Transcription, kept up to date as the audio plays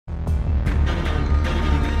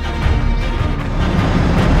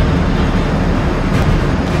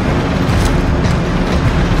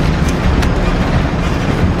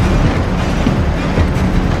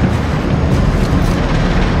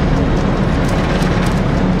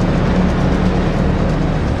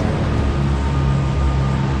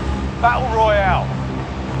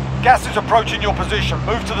Gas is approaching your position.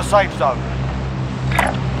 Move to the safe zone.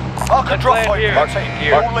 Mark a drop point for your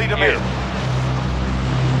team. All lead them in.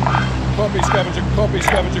 Copy, scavenger. Copy,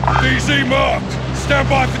 scavenger. DZ marked. Stand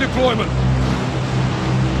by for deployment.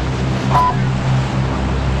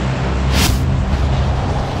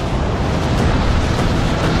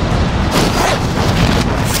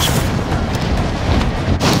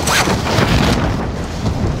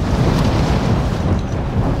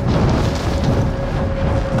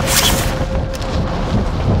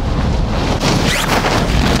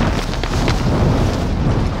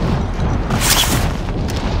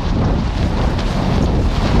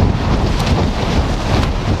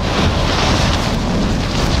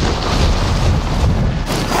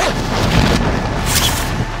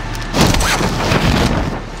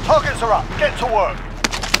 Targets are up. Get to work.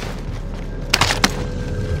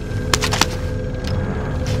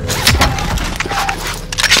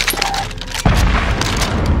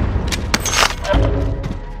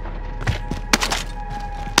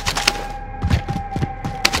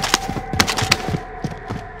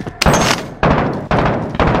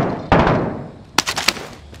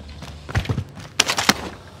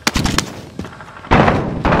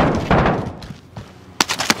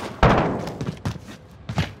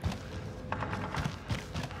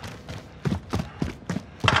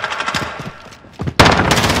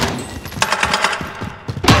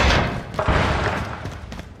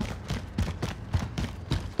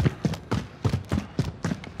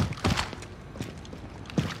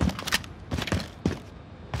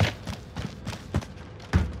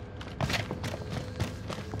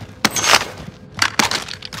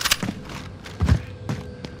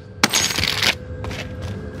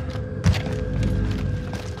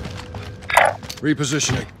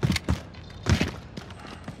 Repositioning.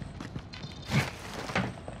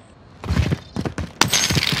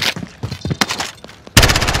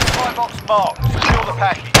 Supply box marked. Secure the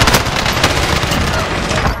package.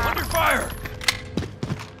 Under fire!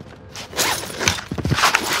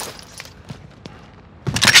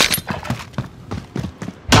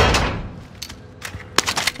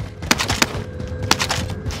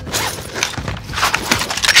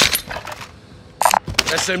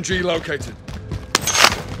 SMG located.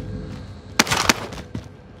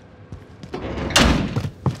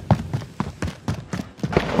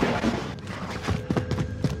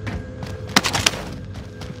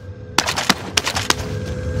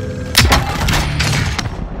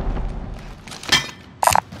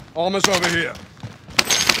 Armor's over here.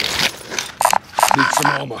 Need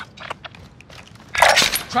some armor.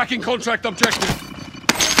 Tracking contract objective.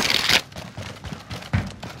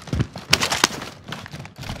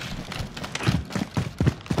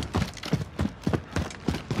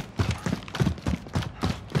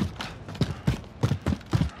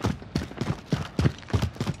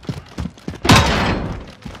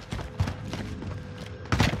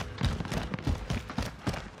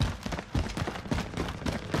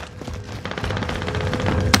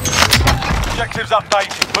 Objectives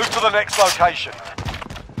updated. Move to the next location.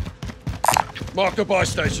 Mark the buy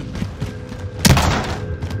station.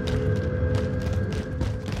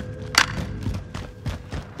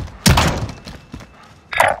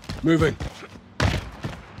 Moving.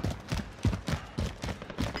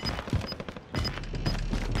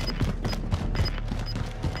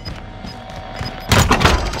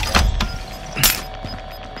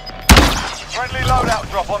 Friendly loadout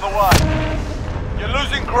drop on the way. You're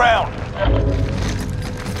losing ground.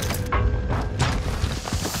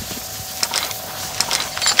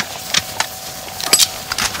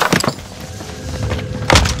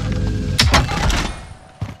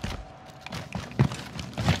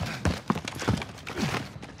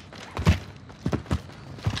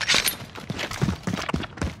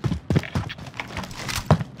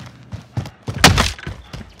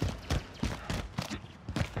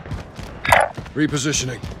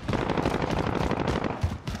 Repositioning.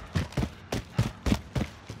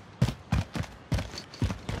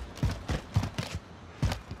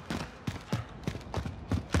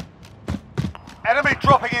 Enemy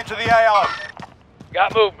dropping into the AO.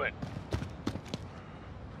 Got movement.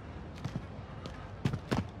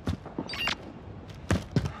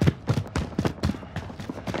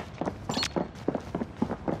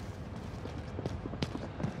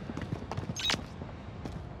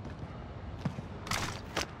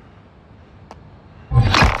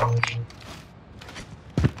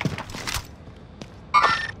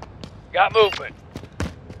 Got movement.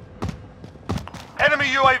 Enemy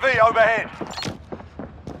UAV overhead.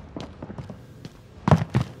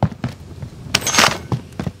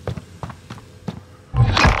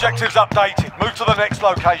 Objectives updated. Move to the next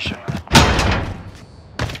location.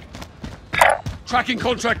 Tracking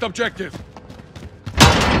contract objective.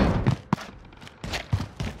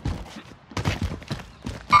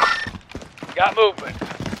 Got movement.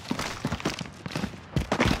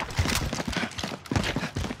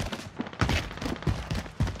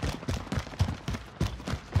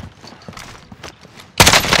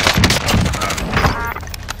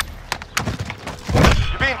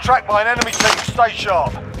 You're being tracked by an enemy team. Stay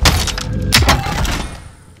sharp.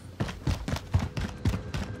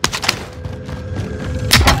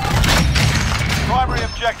 Primary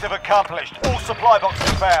objective accomplished. All supply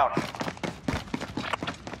boxes found.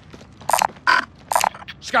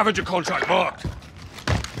 Scavenger contract marked.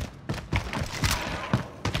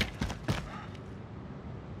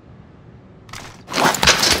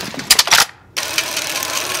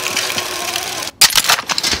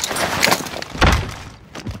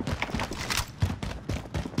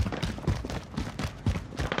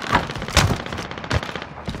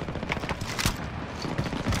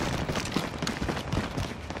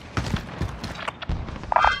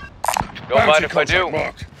 Don't mind if I do.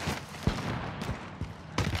 Marked.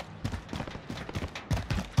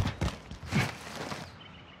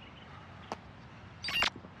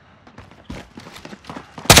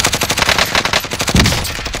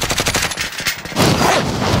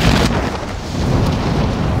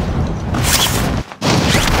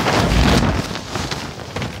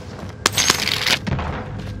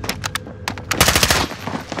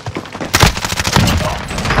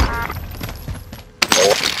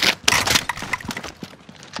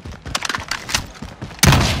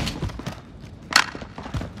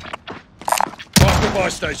 Buy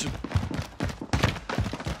station.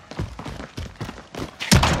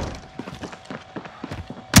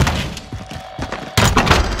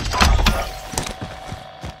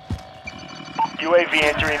 UAV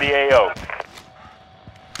entering the AO.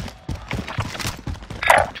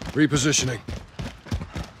 Repositioning.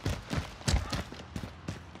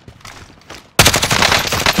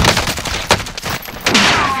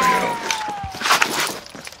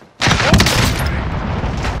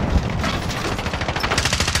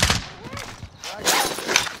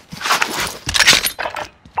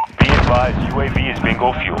 UAV is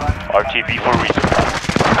bingo fuel. RTB for resupply.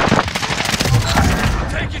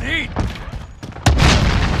 Taking heat!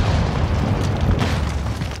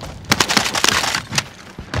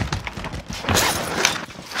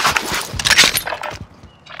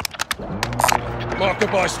 Mark the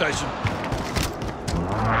buy station.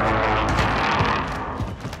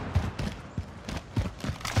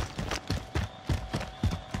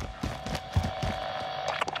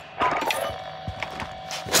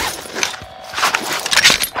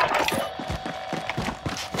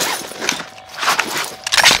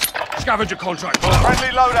 Scavenger contract marked. Friendly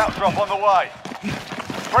loadout drop on the way.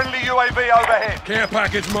 Friendly UAV overhead. Care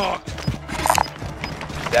package marked.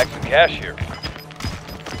 Stack some cash here.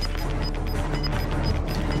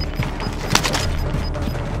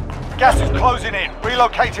 Gas is closing in.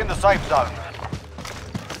 Relocating the safe zone.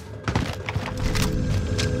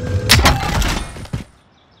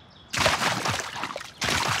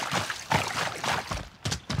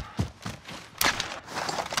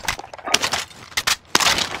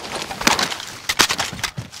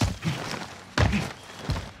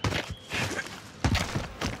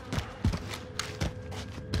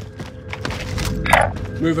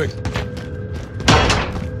 Moving.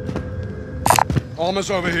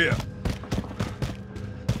 Armor's over here.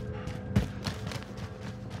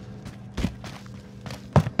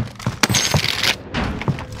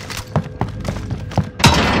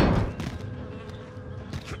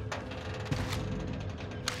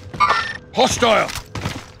 Hostile!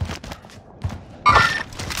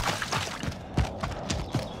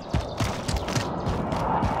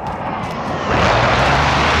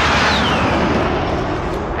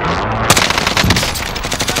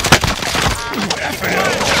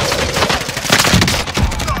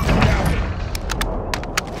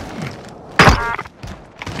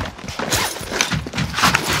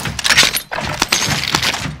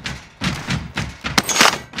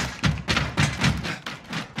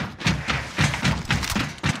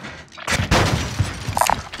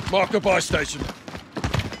 Mark the buy station.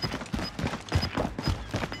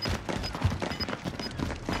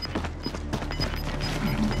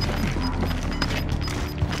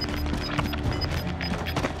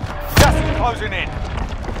 Gas is closing in.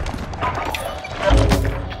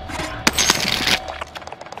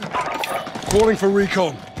 Calling for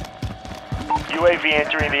recon. UAV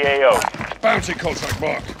entering the AO. Bounty contract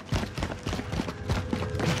marked.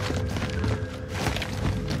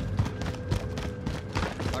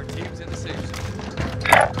 Our team's in the safe zone.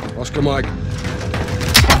 Oscar Mike.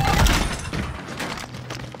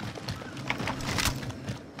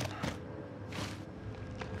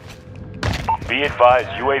 Be advised,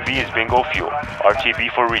 UAV is bingo fuel.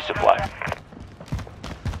 RTB for resupply.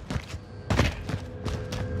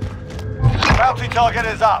 Bounty target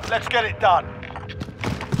is up. Let's get it done.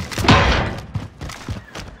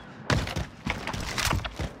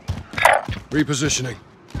 Repositioning.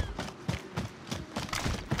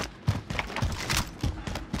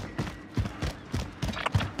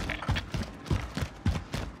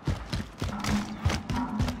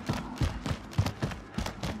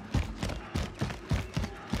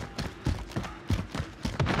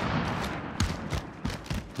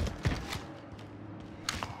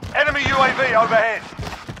 Enemy UAV overhead.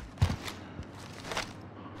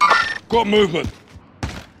 Got movement.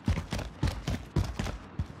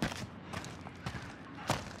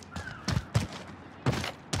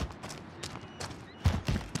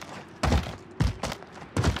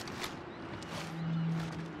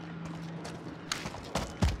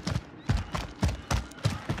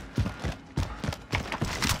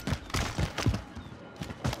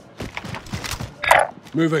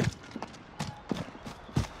 Moving.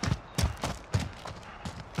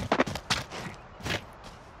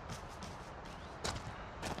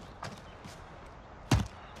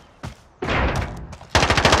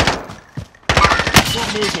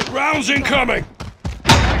 Rounds incoming!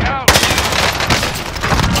 Bounty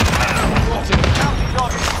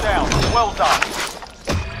target is down. Well done.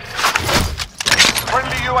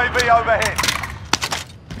 Friendly UAV overhead.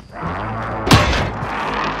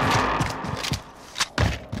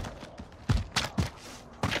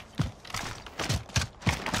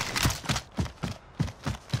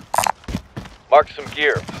 Mark some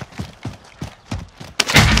gear.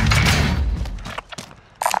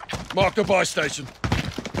 Mark the buy station.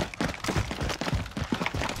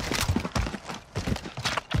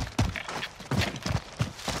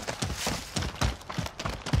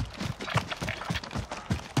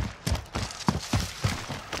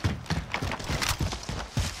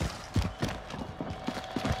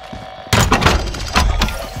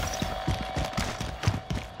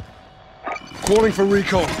 Calling for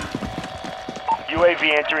recon. UAV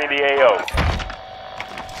entering the AO.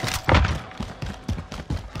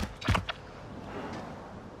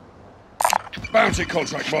 Bounty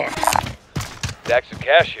contract marked. Stack some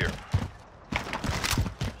cash here.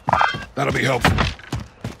 That'll be helpful.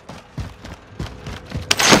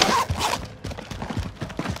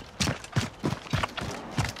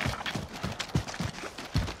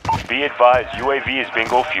 Be advised, UAV is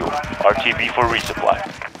bingo fuel. RTB for resupply.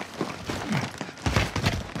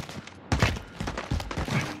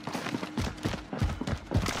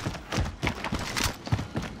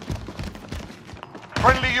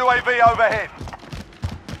 Friendly UAV overhead.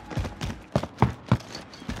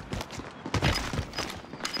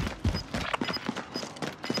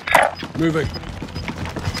 Moving.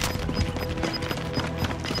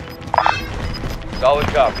 Solid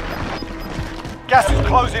copy. Gas is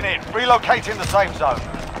closing in. Relocating the safe zone.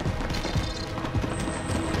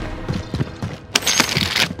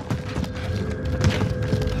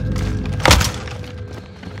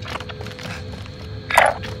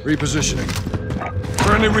 Repositioning.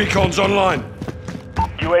 Friendly recon's online.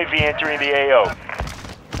 UAV entering the AO.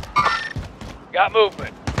 Got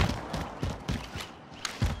movement.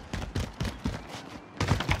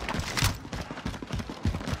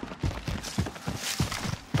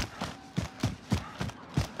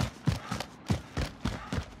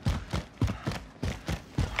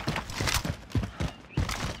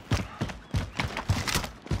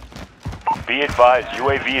 Be advised,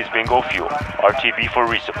 UAV is bingo fuel. RTB for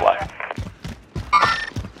resupply.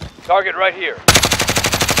 Target right here.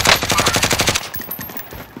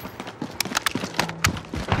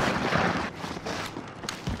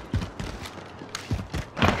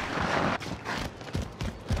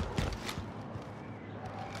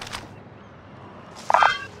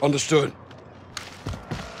 Understood.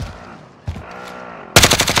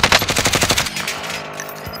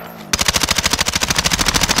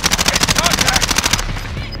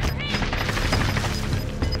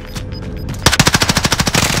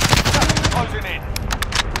 Closing in.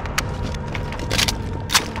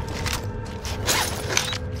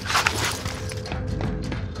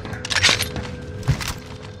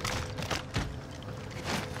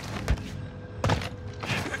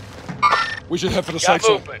 We should head for the Got safe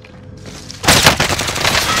zone. movement.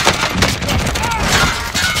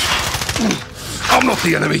 I'm not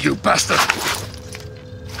the enemy, you bastard!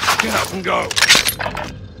 Get up and go.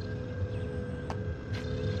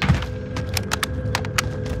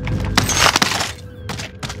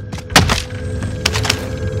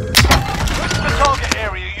 Push the target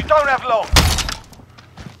area. You don't have long.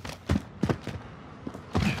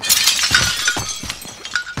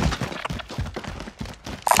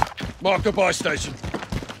 Mark the buy station.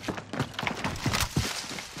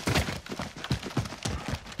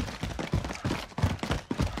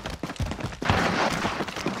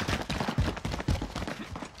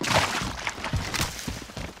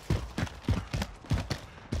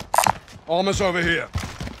 Armor's over here.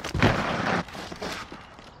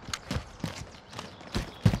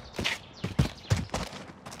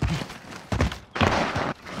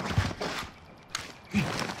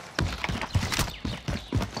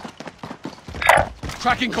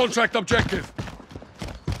 Tracking contract objective.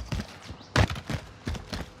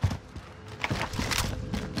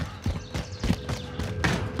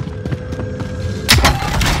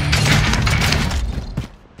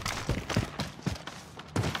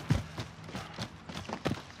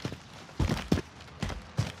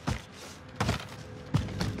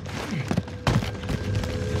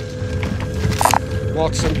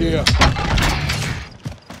 Mark some gear.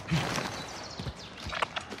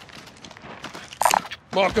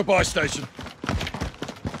 Mark the buy station.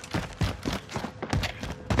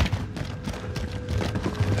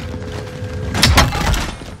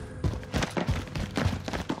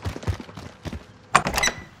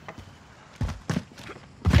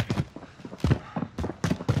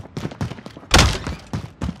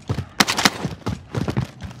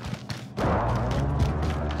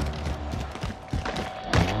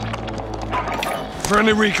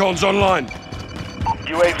 Friendly recon's online.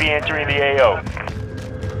 UAV entering the AO.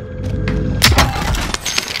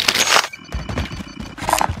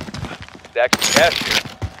 Stack some cash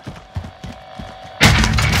here.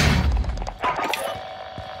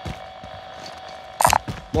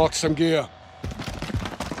 Mark some gear.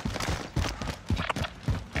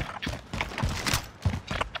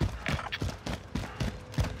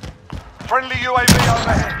 Friendly UAV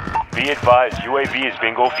overhead. Be advised, UAV is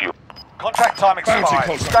bingo fuel. Contract time Bounty expired.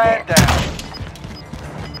 contract Stand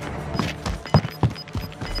down.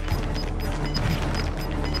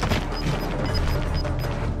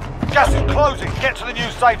 Gas is closing. Get to the new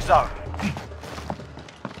safe zone.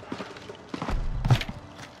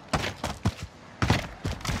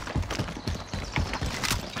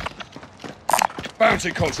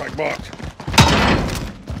 Bounty contract marked.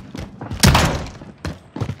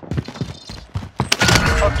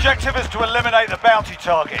 Objective is to eliminate the bounty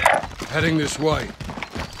target. Heading this way.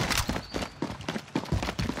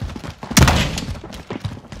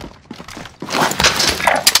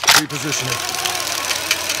 Repositioning.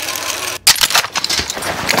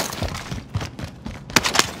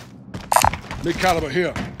 Mid-caliber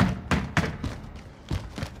here.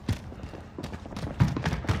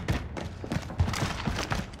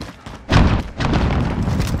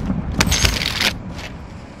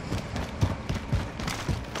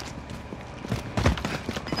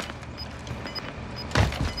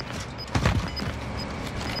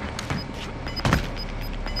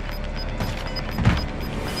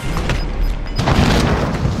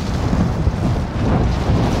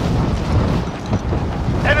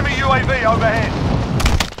 Enemy UAV overhead.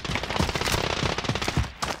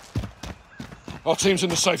 Our team's in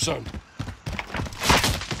the safe zone.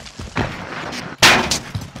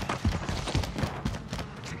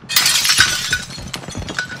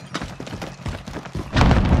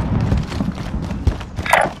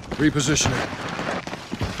 Repositioning.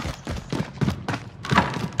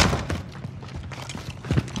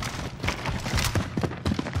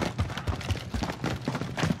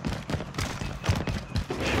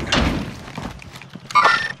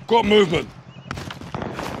 Got movement.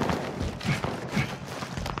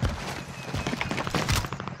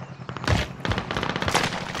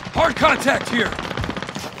 Hard contact here.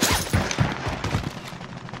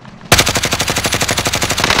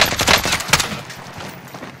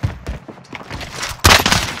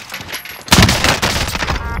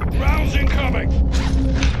 Rounds incoming.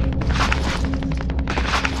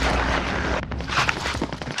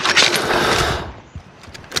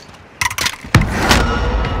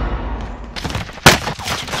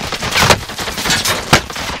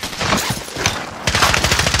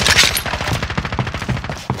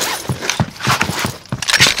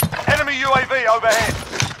 UAV overhead.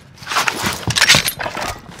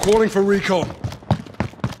 Calling for recon.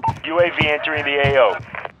 UAV entering the AO.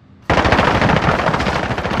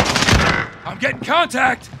 I'm getting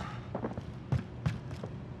contact.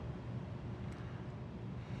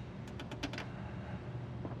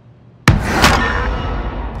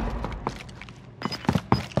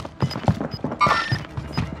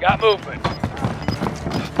 Got movement.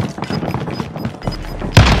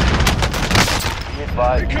 Be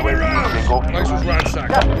advised, Coming UAV is round. bingo Place was fuel. ransacked.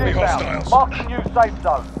 Gas Be is inbound. hostiles. Mark the new safe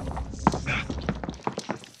zone.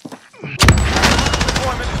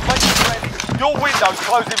 Deployment is making Your window's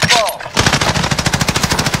closing fast.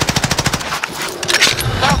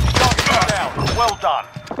 Bounty target down. Well done.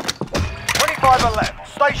 25 are left.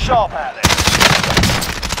 Stay sharp out there.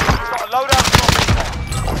 We've got a loadout drop.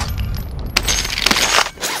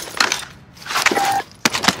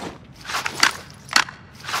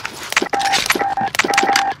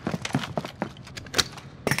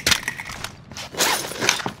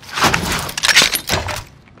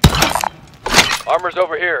 Armor's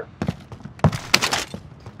over here.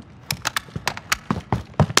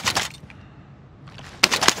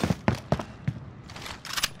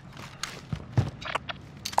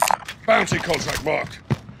 Bounty contract marked.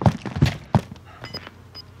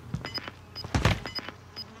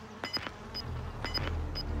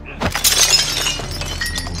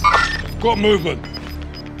 Got movement.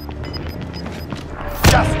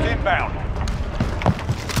 Gas is inbound.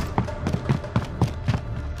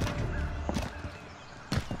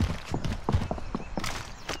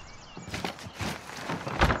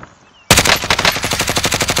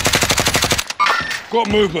 Got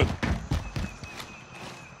movement.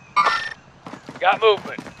 Got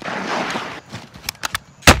movement.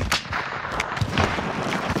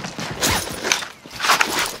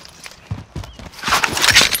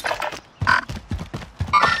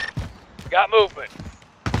 Got movement.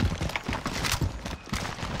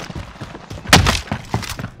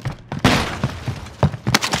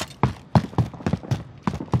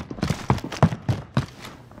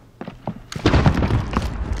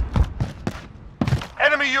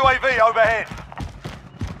 Enemy UAV overhead.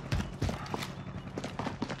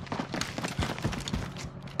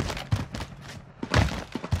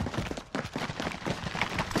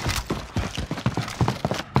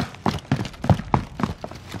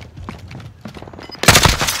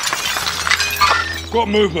 Got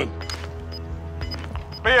movement.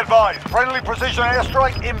 Be advised, friendly precision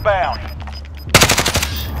airstrike inbound.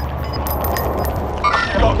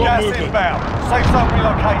 Got gas movement. inbound. Safe zone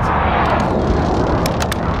relocated.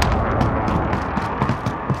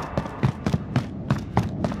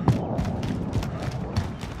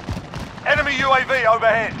 Enemy UAV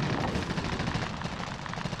overhead.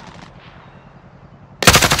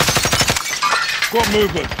 Got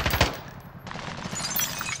movement.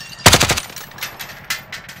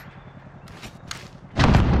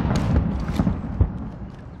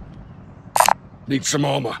 Need some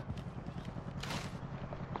armor.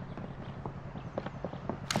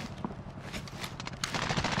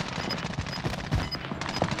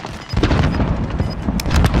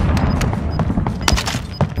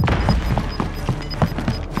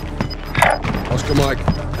 Oscar Mike.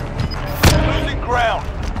 Losing ground.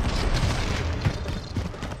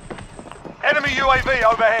 Enemy UAV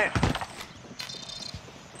overhead.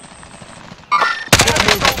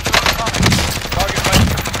 Enemy soldiers incoming. Target ready.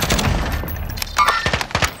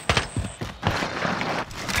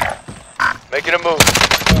 Making a move.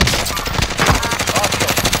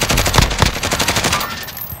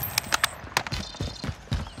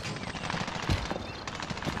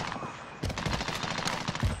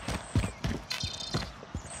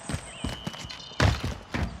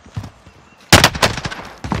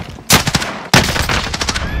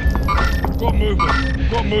 Got movement.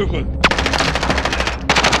 Got movement.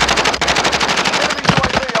 Enemy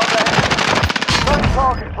UAV overhead. No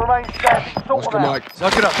targets remain standing. Sort them Oscar out. Mike.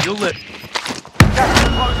 Suck it up, you'll live. Gas is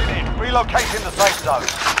closing in. Relocating the safe zone.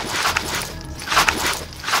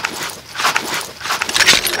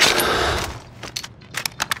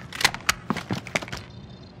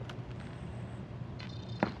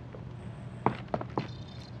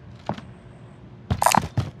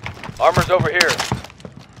 Armor's over here.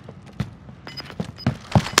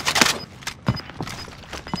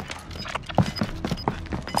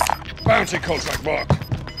 Bounty contract marked.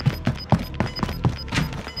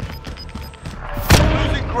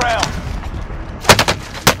 Losing ground.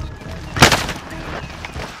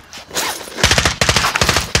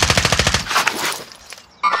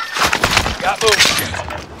 Got movement.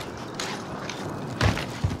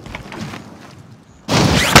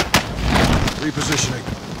 Repositioning.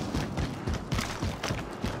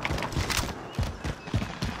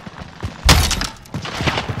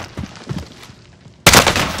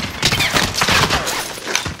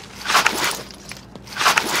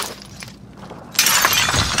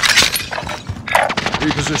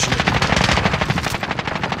 Repositioning.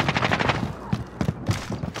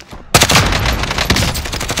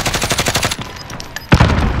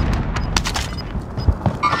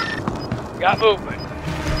 Got movement.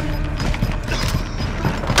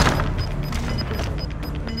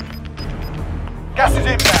 Gas is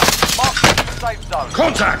inbound. Mark the safe zone.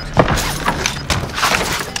 Contact!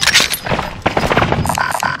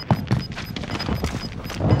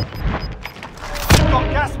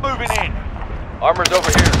 Armor's over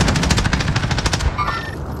here.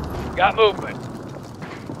 Got movement.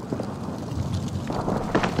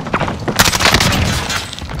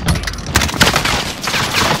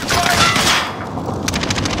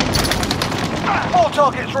 Four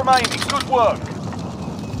targets remaining. Good work.